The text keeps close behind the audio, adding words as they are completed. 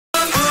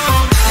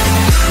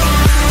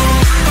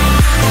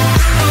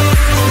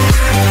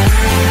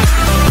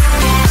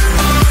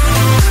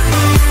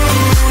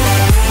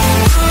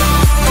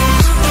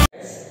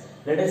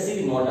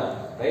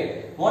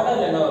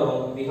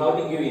have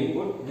to give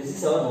input. This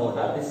is our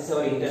motor, this is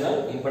our internal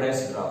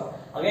impedance drop.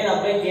 Again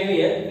apply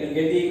KVL, you will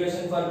get the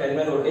equation for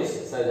terminal voltage,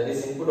 sorry, that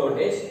is input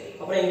voltage.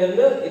 அப்புறம் இங்க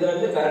இருந்து இது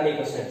வந்து current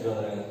equation எடுத்து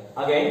வந்தாங்க.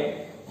 Again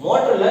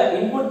motorல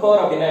input power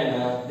அப்படினா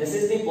என்ன? This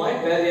is the point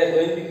where we are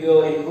going to give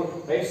our input,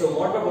 right? So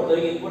motor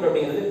பொறுத்தவரைக்கும் input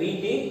அப்படிங்கிறது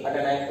Vt at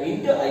an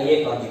into Ia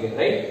conjugate,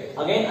 right?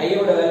 Again Ia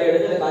ஓட வேல்யூ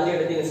எடுத்து அந்த conjugate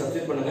எடுத்து இங்க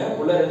சப்ஸ்டிட்யூட் பண்ணுங்க.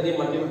 உள்ள ரெண்டையும்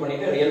மல்டிப்ளை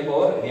பண்ணிட்டு ரியல்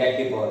பவர்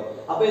ரியாக்டிவ் பவர்.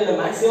 அப்ப இதுல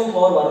மேக்ஸிமம்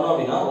பவர் வரணும்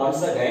அப்படினா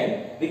once again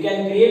we can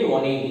create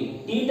 180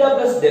 theta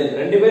plus del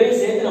ரெண்டு பேரையும்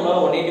சேர்த்து நம்மளால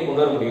 180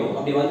 கொண்டு வர முடியும்.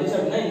 அப்படி வந்துச்சு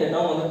அப்படினா இந்த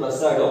டேர்ம் வந்து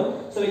பிளஸ் ஆயிடும்.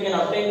 So we can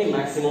obtain the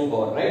maximum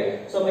power, right?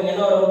 So அப்ப இங்க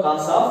என்ன வரும்?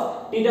 Cos of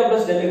theta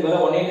plus del க்கு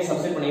பதிலா 180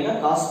 சப்ஸ்டிட்யூட் பண்ணீங்கன்னா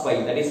cos pi,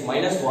 that is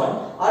 -1.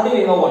 Or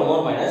we have one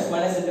more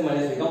minus into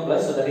minus become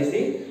plus, so that is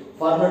the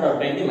formula to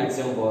obtain the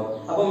maximum power.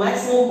 அப்ப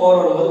maximum power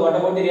வரும்போது what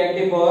about the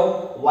reactive power?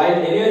 While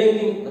delivering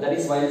the, that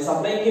is while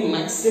supplying the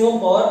maximum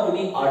power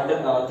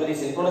to the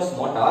synchronous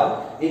motor,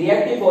 the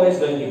reactive power is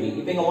going to be,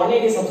 இப்போ இங்க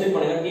 180 substitute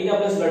பண்ணுங்க, theta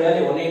plus del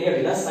value 180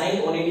 அப்படினா sin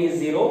 180 is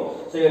 0,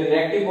 so your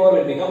reactive power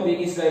will become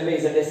Vt square by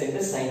Zs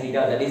into sin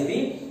theta. That is the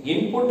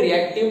input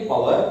reactive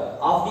power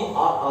of the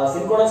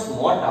synchronous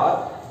motor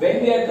when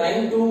we are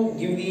trying to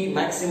give the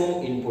maximum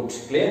input.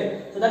 Clear?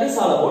 So that is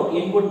all about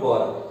input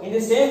power. In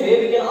the same way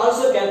we can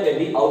also calculate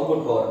the output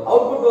power.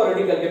 Output power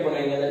already calculate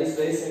பண்ணுவீங்க, that is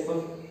very simple.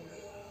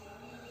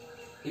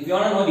 If you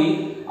want to know the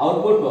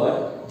output power,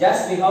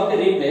 just we have to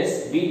replace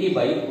Vt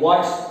by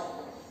what?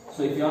 So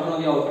if you want to know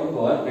the output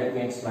power, let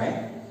me explain.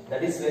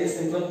 That is very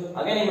simple.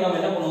 Again இப்போ நம்ம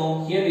என்ன பண்ணுவோம்?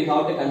 Here we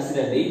have to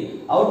consider the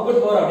output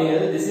power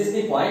அப்படிங்கிறது, this is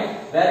the point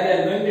where we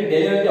are going to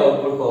deliver the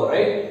output power,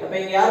 right? அப்ப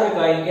இங்க யார்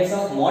இருக்கா? In case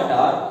of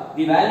motor,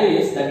 the value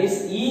is, that is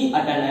E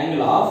at an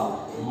angle of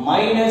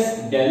minus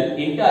del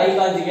into I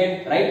conjugate,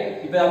 right?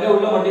 இப்போ அப்படியே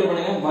உள்ள multiply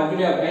பண்ணுங்க, what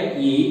will you obtain?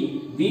 E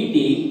Vt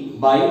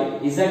by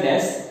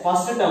Zs.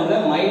 First termல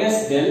minus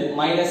del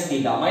minus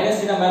theta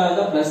மேல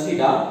வந்து plus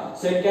theta,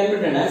 so it can be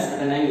written as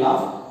at an angle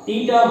of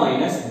theta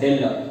minus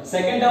del.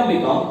 Second term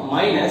become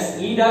minus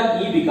E dot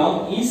E become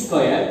E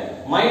square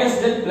minus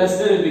del plus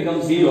del will become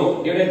 0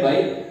 divided by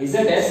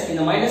Zs. In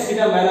the minus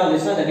theta மேல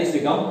வந்துச்சுனா that is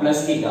become plus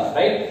theta,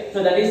 right?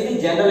 So that is the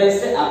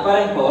generalized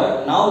apparent power.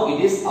 Now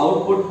it is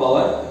output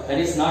power, that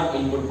is not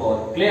input power.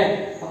 Clear?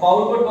 அப்ப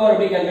output power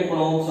எப்படி calculate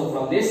பண்ணுவோம்? So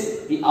from this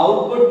the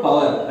output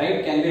power, right,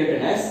 can be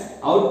written as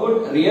output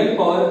real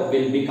power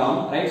will become,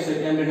 right, so it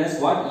can be written as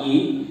what? E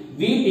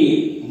Vt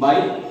by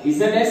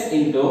Zs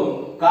into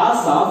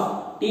cos of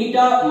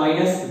theta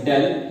minus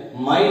del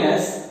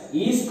minus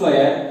E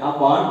square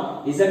upon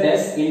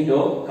Zs into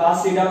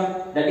cos theta.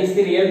 That is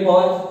the real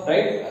power,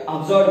 right,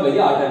 absorbed by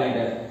the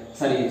alternator,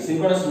 sorry,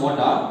 synchronous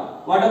motor.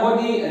 What about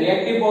the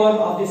reactive power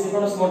of the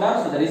synchronous motor?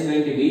 So that is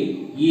going to be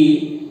E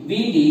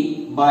Vt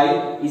by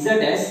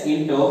Zs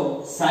into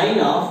sin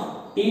of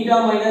theta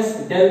minus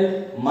del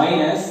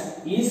minus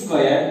E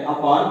square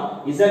upon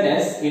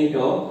Zs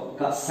into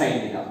sin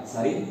theta.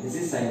 Sorry, this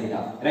is sin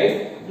theta, right?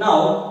 Now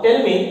tell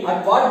me at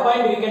what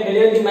point we can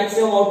deliver the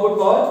maximum output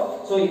power.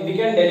 So if we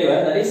can deliver,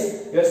 that is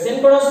your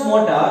synchronous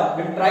motor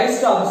will tries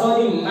to absorb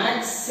the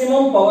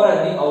maximum power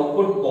at the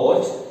output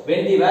port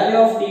when the value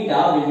of theta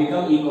will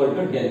become equal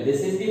to del.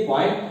 This is the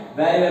point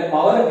where your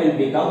power will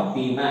become P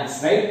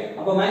max, right?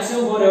 அப்ப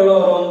maximum power எவ்வளவு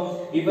வரும்?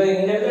 இப்போ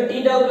இந்த இடத்துல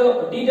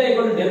theta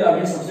equal to del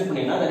அப்படி substitute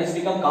பண்ணீங்கன்னா that is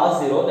become cos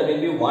 0, that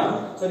will be 1.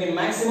 So the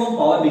maximum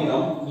power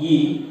become E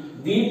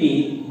Vt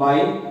by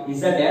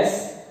Zs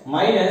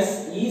minus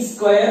E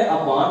square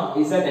upon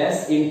Zs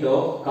into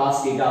cos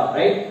theta,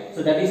 right?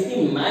 So that is the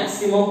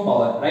maximum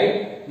power, right?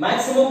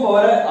 Maximum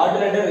power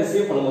alternator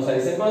receive பண்ணும்போது,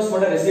 sorry, synchronous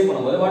motor receive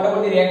பண்ணும்போது, what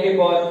about the reactive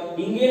power?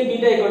 இங்கே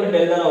theta equal to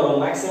del தான்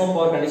வரும் maximum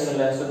power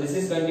conditionல. So this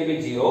is going to be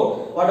 0.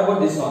 What about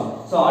this one?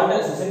 So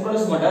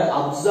synchronous motor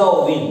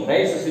absorbing,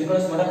 right? So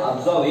synchronous motor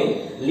absorbing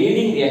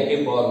leading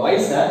reactive power. Why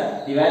sir?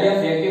 The value of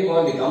reactive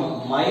power become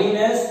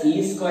minus E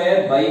square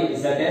by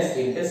Zs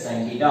into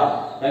sin theta.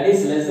 That is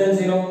less than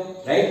 0,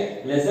 right?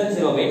 Less than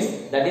 0 means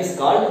that is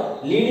called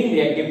leading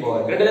reactive power.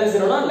 Greater than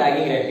 0 na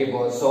lagging reactive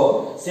power. So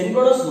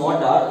synchronous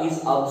motor is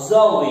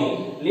absorbing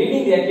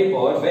leading reactive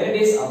power when it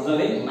is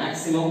absorbing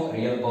maximum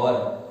real power.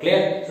 Clear?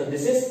 So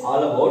this is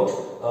all about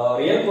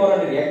real power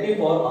and reactive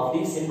power of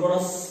the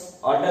synchronous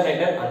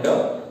alternator and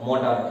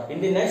motor. In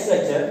the next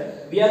lecture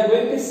we are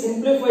going to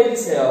simplify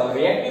this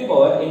reactive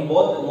power in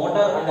both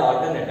motor and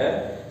alternator,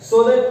 so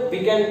that we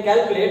can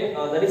calculate,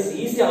 that is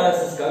easy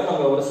analysis காக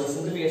நம்ம ஒரு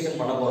simplification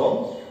பண்ண போறோம்.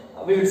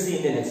 We will see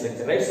in the next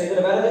lecture, right? So if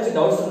there are any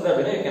doubts,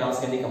 you can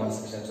ask in the comment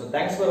section. So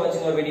thanks for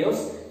watching our videos.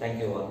 Thank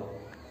you all.